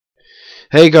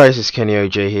Hey guys, it's Kenny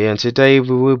OJ here, and today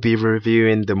we will be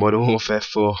reviewing the Modern Warfare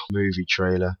 4 movie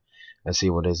trailer and see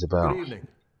what it's Good about. evening.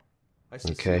 I Okay.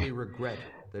 sincerely regret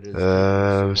that it has taken me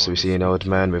so long So we to see an old speak to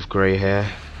man you. with grey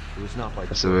hair. It was not by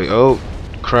So we, choice. oh,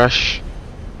 crash,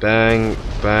 bang,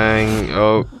 bang,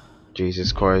 oh,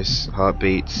 Jesus Christ,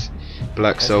 heartbeats,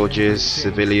 black As the entry soldiers, changed,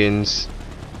 civilians,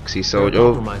 see there are soldier,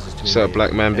 oh, compromises to be so a made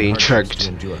black man and being hardships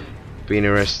to dragged, endure. being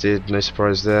arrested, no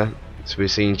surprise there. So we're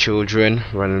seeing children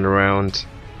running around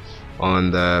on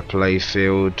the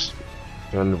playfield,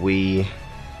 and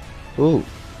oh,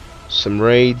 some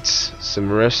raids,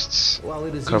 some arrests, While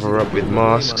it is easy cover to up with pin the blame on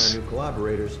our masks, new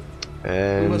collaborators, we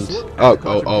and must look at the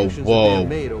contributions that they have whoa,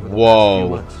 made over the past few whoa,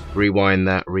 months. rewind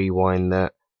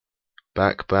that,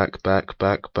 back,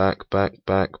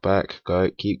 go,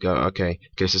 keep going, okay,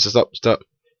 so stop,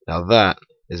 now that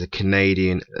is a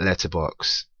Canadian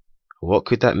letterbox. What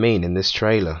could that mean in this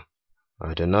trailer?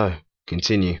 I don't know,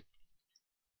 continue.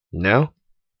 Now?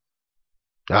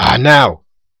 Now!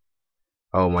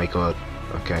 Oh my god,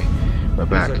 okay, we're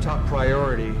back. It is our top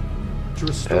priority to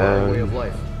restore our way of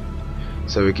life.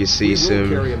 So we can see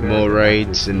some more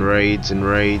raids and raids.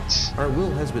 Our will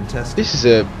has been tested. This is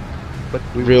a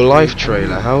real life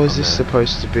trailer. How is this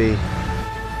supposed to be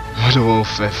Modern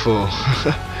Warfare 4?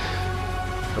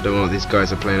 I don't know what these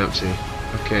guys are playing up to.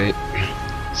 Okay,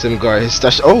 some guy is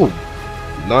stashed. Oh,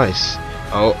 nice.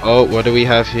 Oh, what do we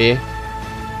have here?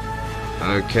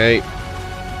 Okay,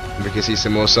 we can see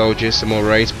some more soldiers, some more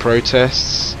raids,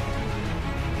 protests.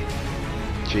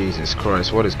 Jesus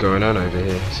Christ, what is going on over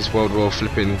here? Is this World War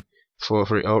flipping 4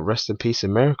 3? Oh, rest in peace,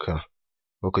 America.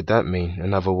 What could that mean?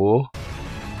 Another war?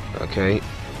 Okay.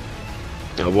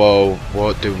 Whoa,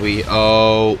 what do we...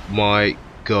 Oh my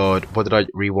god. What did I...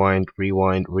 Rewind.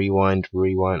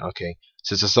 Okay.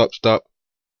 So stop.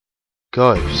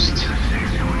 Ghost.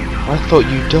 I thought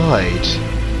you died.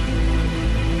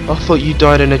 I thought you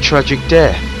died in a tragic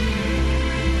death.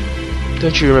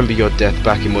 Don't you remember your death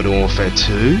back in Modern Warfare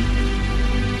 2?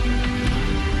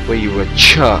 Where you were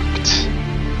chucked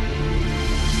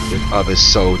with other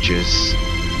soldiers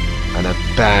and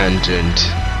abandoned,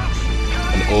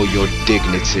 and all your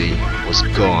dignity was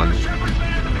gone,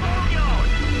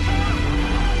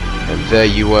 and there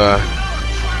you were,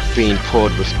 being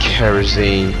poured with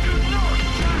kerosene,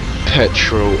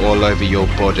 petrol all over your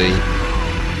body.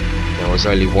 There was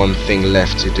only one thing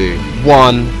left to do.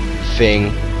 One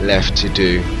thing left to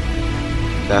do.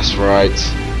 That's right.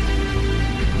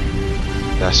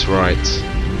 That's right,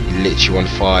 he lit you on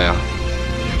fire.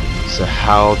 So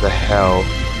how the hell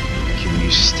can you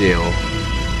still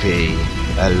be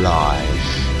alive?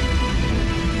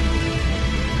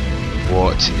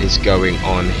 What is going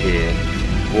on here?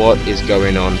 What is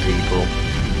going on, people?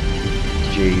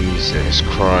 Jesus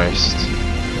Christ.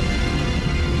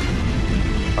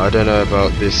 I don't know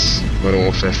about this Modern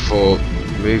Warfare 4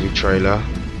 movie trailer,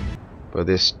 but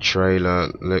this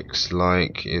trailer looks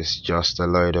like it's just a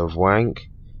load of wank.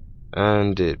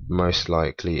 And it most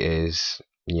likely is,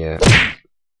 yeah,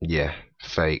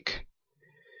 fake.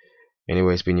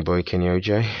 Anyway, it's been your boy Kenny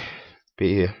OJ.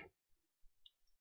 Be here.